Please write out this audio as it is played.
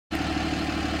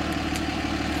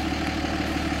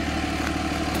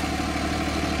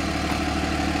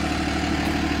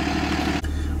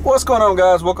What's going on,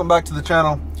 guys? Welcome back to the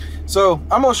channel. So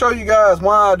I'm going to show you guys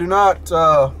why I do not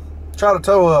try to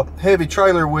tow a heavy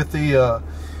trailer with the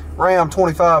Ram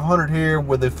 2500 here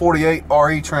with the 48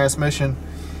 RE transmission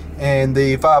and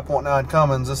the 5.9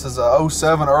 Cummins. This is a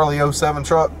 07, early 07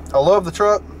 truck. I love the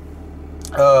truck,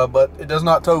 but it does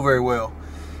not tow very well.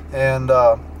 And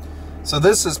so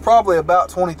this is probably about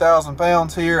 20,000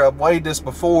 pounds here. I've weighed this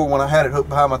before when I had it hooked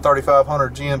behind my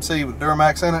 3500 GMC with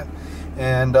Duramax in it.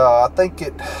 And I think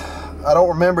I don't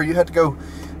remember, you had to go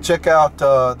check out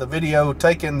the video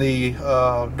taking the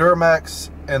Duramax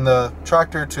and the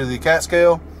tractor to the cat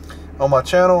scale on my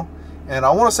channel, and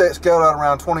I want to say it scaled out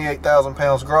around 28,000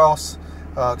 pounds gross,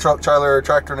 truck, trailer,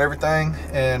 tractor and everything.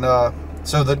 And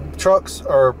so the trucks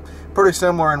are pretty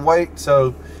similar in weight,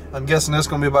 so I'm guessing this is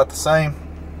going to be about the same.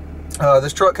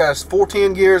 This truck has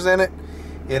 410 gears in it.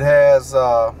 It has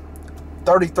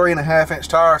 33.5-inch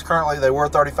tires. Currently they were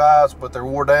 35s, but they're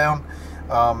wore down.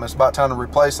 It's about time to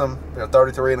replace them. They're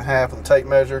 33.5 with a tape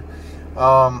measure.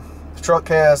 The truck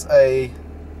has a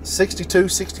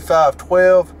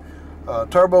 62-65-12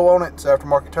 turbo on it. It's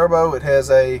aftermarket turbo. It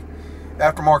has a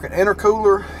aftermarket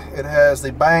intercooler. It has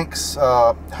the Banks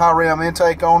high rim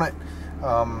intake on it.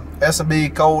 S&B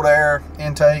cold air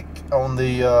intake on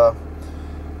the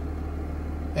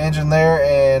engine there,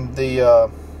 and the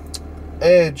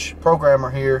Edge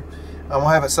programmer here, I'm gonna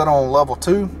have it set on level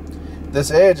 2. This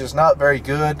Edge is not very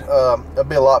good. It'll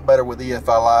be a lot better with EFI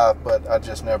Live, but I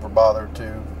just never bothered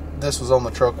to. This was on the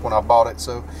truck when I bought it,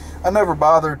 so I never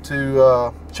bothered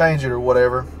to change it or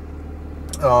whatever,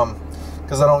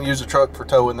 because I don't use the truck for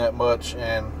towing that much.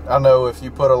 And I know if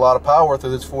you put a lot of power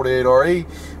through this 48 RE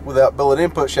without billet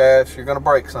input shafts, you're gonna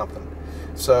break something.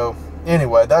 So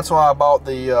anyway, that's why I bought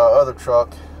the other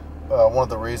truck, one of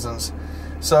the reasons.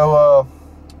 So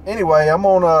anyway, I'm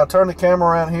gonna turn the camera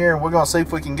around here and we're gonna see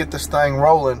if we can get this thing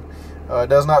rolling. It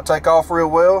does not take off real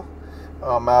well.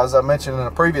 As I mentioned in a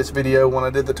previous video when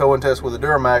I did the towing test with the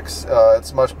Duramax,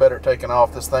 it's much better taking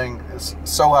off. This thing is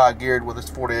so high geared with this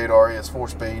 48 RE, it's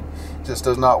 4-speed. Just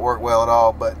does not work well at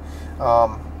all. But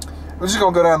we're just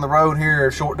gonna go down the road here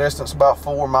a short distance, about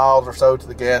 4 miles or so to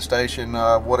the gas station,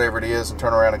 whatever it is, and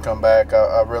turn around and come back.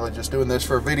 I'm really just doing this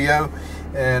for a video,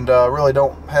 and really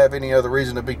don't have any other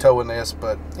reason to be towing this.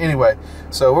 But anyway,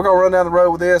 so we're gonna run down the road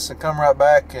with this and come right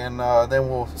back, and then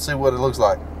we'll see what it looks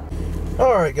like.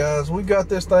 All right, guys, we got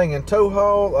this thing in tow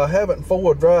haul. I have it in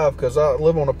 4-wheel drive because I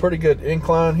live on a pretty good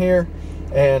incline here,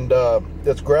 and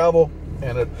it's gravel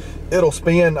and it'll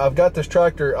spin. I've got this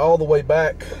tractor all the way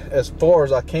back as far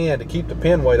as I can to keep the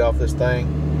pin weight off this thing,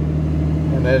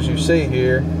 and as you see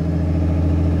here,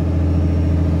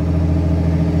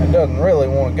 it doesn't really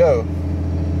want to go.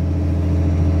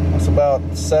 It's about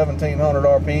 1700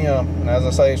 RPM, and as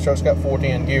I say, this truck's got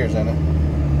 410 gears in it.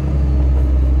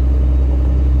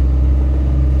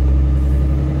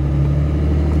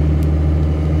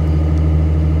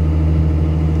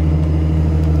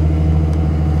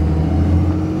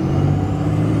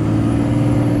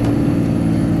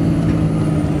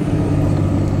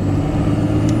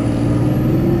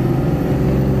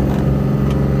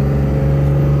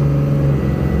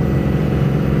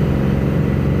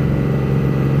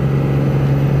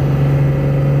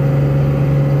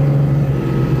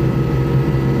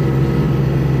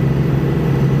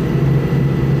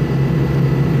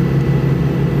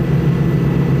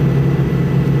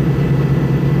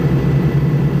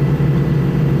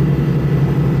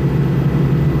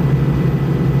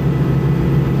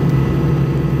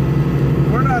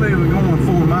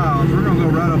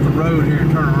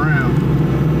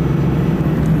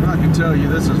 Tell you,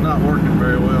 this is not working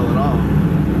very well at all.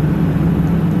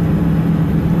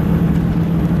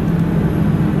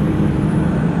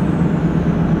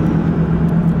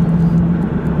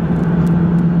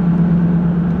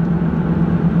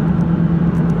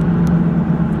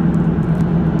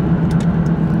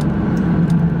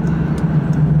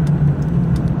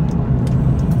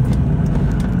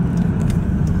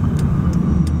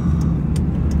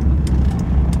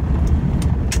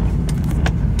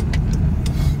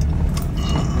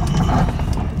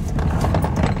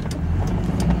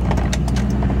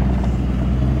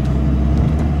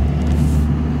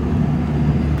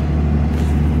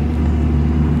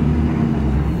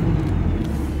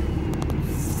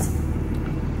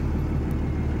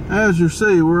 As you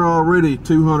see, we're already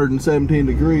 217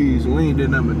 degrees and we ain't did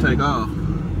nothing but take off.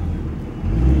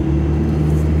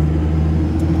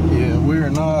 Yeah, we're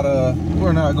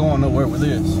not going nowhere with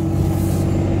this.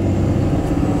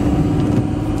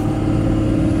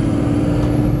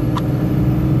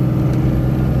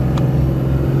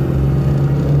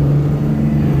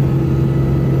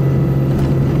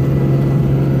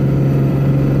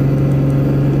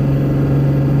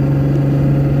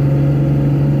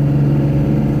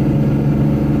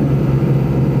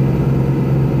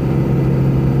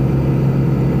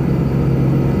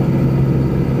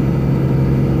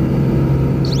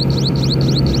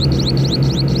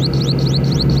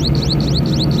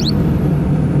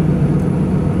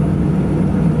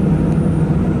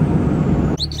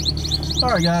 All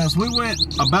right, guys, we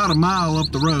went about a mile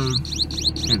up the road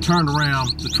and turned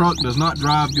around. The truck does not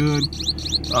drive good.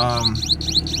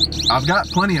 I've got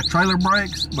plenty of trailer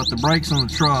brakes, but the brakes on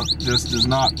the truck just does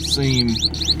not seem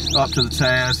up to the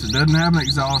task. It doesn't have an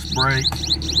exhaust brake.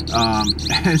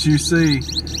 As you see,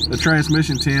 the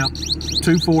transmission temp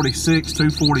 246,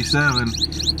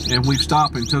 247, and we've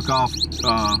stopped and took off.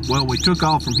 Well, we took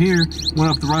off from here,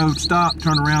 went up the road, stopped,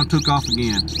 turned around, took off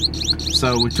again.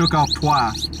 So we took off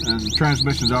twice, and the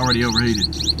transmission's already overheated.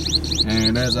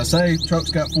 And as I say, the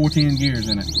truck's got 14 gears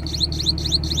in it.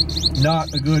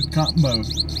 Not a good combo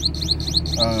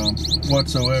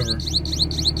whatsoever.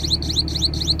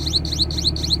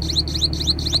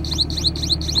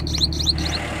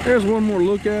 There's one more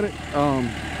look at it.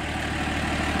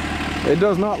 It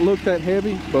does not look that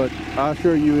heavy, but I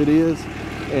assure you it is.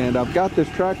 And I've got this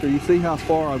tractor. You see how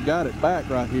far I've got it back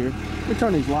right here. Let me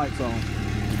turn these lights on.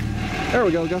 There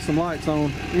we go, got some lights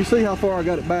on. You see how far I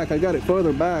got it back? I got it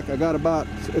further back. I got about,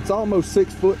 it's almost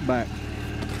 6 foot back.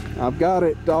 I've got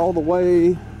it all the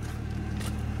way.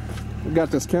 I've got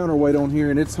this counterweight on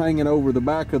here, and it's hanging over the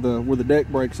back of where the deck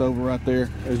breaks over right there,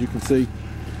 as you can see.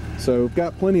 So I've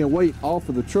got plenty of weight off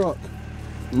of the truck,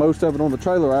 most of it on the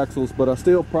trailer axles, but I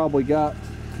still probably got,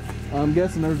 I'm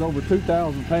guessing there's over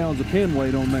 2,000 pounds of pin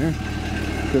weight on there,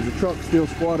 because the truck's still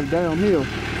squatted downhill.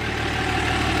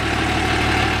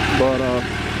 But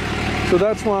so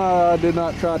that's why I did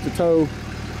not try to tow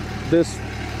this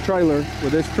trailer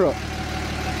with this truck.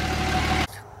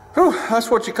 Whew, that's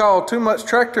what you call too much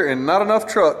tractor and not enough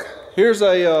truck. Here's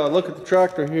a look at the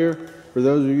tractor here. For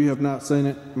those of you who have not seen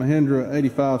it, Mahindra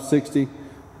 8560,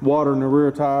 water in the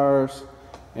rear tires,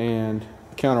 and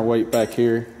counterweight back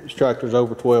here. This tractor's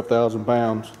over 12,000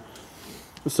 pounds.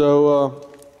 So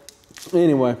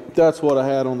anyway, that's what I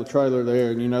had on the trailer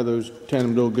there. And you know those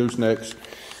tandem dual goosenecks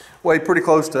weigh pretty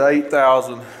close to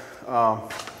 8,000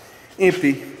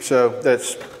 empty, so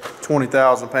that's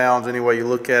 20,000 pounds any way you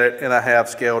look at it. And I have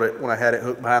scaled it when I had it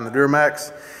hooked behind the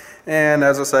Duramax. And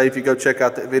as I say, if you go check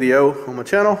out that video on my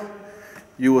channel,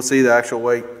 you will see the actual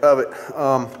weight of it.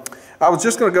 I was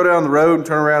just going to go down the road and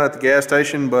turn around at the gas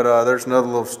station, but there's another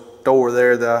little store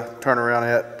there that I turn around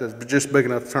at that's just big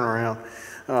enough to turn around.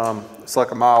 It's like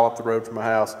a mile up the road from my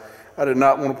house. I did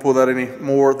not want to pull that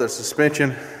anymore. The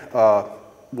suspension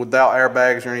without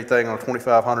airbags or anything on a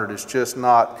 2500 is just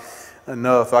not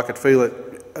enough. I could feel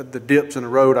it, the dips in the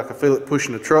road, I could feel it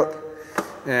pushing the truck,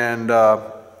 and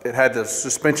it had the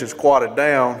suspension squatted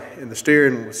down, and the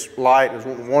steering was light as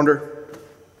one wonder.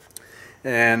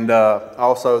 And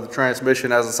also the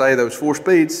transmission, as I say, those 4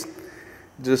 speeds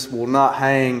just will not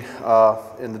hang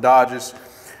in the Dodges.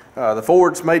 The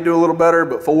Fords may do a little better,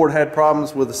 but Ford had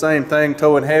problems with the same thing,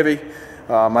 towing heavy.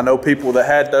 I know people that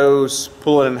had those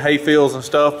pulling in hay fields and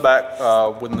stuff back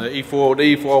when the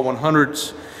E4OD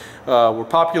 4R100s were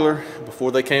popular,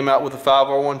 before they came out with the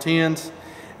 5R110s.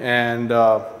 And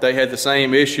they had the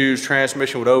same issues.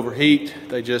 Transmission would overheat.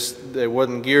 They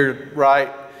wasn't geared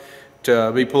right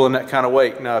to be pulling that kind of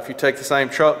weight. Now, if you take the same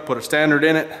truck, put a standard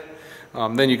in it,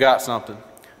 then you got something.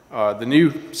 The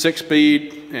new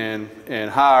 6-speed and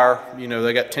higher, you know,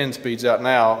 they got 10 speeds out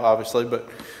now, obviously, but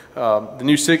the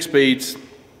new 6 speeds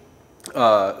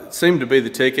seem to be the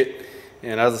ticket.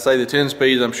 And as I say, the 10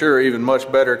 speeds, I'm sure, are even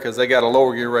much better because they got a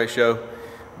lower gear ratio.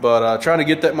 But trying to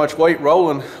get that much weight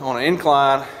rolling on an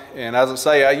incline, and as I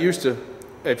say, I used to,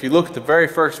 if you look at the very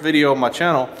first video on my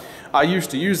channel, I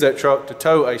used to use that truck to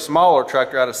tow a smaller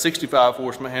tractor out of 65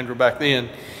 horse Mahindra back then.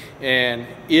 And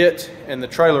it and the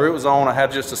trailer it was on, I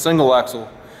had just a single axle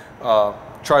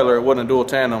trailer. It wasn't a dual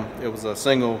tandem. It was a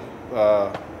single,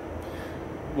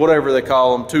 whatever they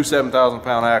call them, 2 7,000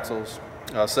 pound axles.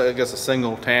 So I guess a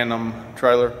single tandem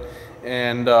trailer.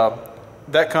 And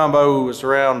that combo was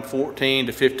around 14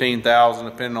 to 15,000,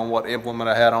 depending on what implement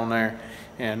I had on there.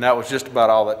 And that was just about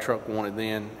all that truck wanted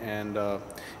then. And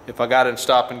if I got in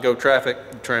stop and go traffic,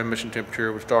 the transmission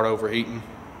temperature would start overheating.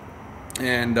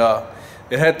 And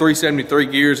it had 373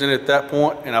 gears in it at that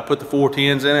point, and I put the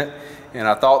 410s in it, and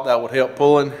I thought that would help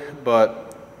pulling,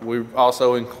 but we've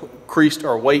also increased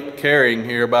our weight carrying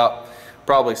here about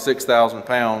probably 6,000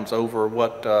 pounds over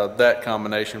what that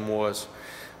combination was.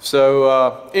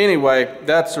 So anyway,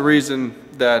 that's the reason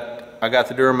that I got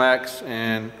the Duramax,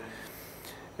 and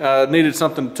needed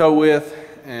something to tow with.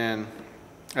 And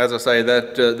as I say,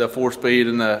 that the 4-speed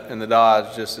in the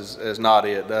Dodge just is not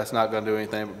it. That's not going to do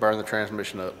anything but burn the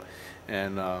transmission up.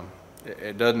 And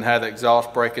it doesn't have the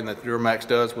exhaust braking that the Duramax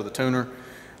does with a tuner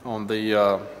on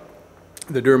the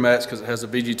Duramax, because it has a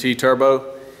VGT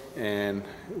turbo. And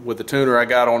with the tuner I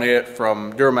got on it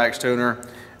from Duramax tuner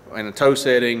in a tow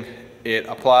setting, it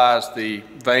applies the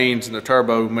vanes in the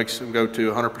turbo, makes them go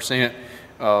to 100%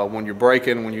 when you're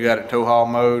braking, when you got it tow haul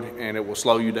mode, and it will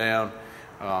slow you down.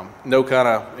 No kind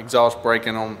of exhaust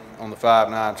braking on the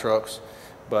 5.9 trucks.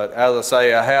 But as I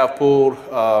say, I have pulled,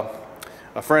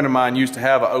 a friend of mine used to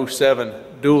have a 07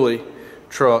 dually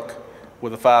truck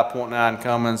with a 5.9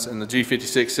 Cummins and the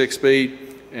G56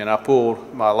 6-speed, and I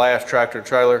pulled my last tractor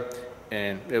trailer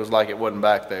and it was like it wasn't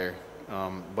back there.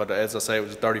 But as I say, it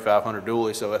was a 3500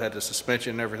 dually, so it had the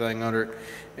suspension and everything under it,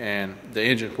 and the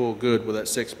engine pulled good with that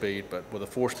 6-speed, but with a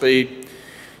 4-speed,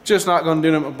 just not going to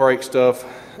do them brake stuff.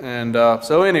 And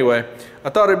so anyway, I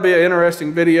thought it'd be an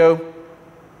interesting video.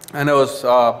 I know it's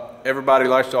everybody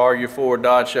likes to argue Ford,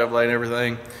 Dodge, Chevrolet and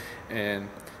everything, and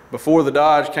before the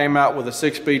Dodge came out with a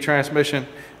 6-speed transmission,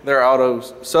 their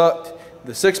autos sucked.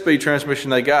 The 6-speed transmission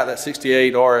they got, that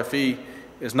 68 RFE,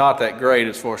 is not that great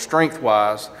as far as strength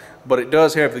wise, but it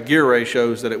does have the gear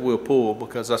ratios that it will pull,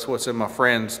 because that's what's in my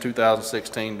friend's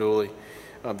 2016 dually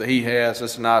that he has.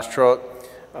 It's a nice truck.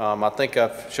 I think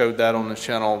I've showed that on this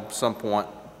channel at some point,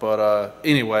 but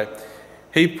anyway,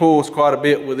 he pulls quite a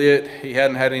bit with it. He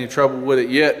hadn't had any trouble with it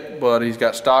yet, but he's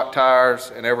got stock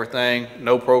tires and everything,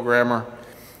 no programmer,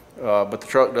 but the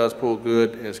truck does pull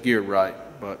good and it's geared right,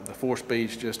 but the 4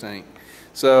 speeds just ain't.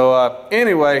 So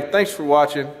anyway, thanks for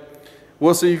watching.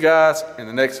 We'll see you guys in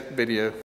the next video.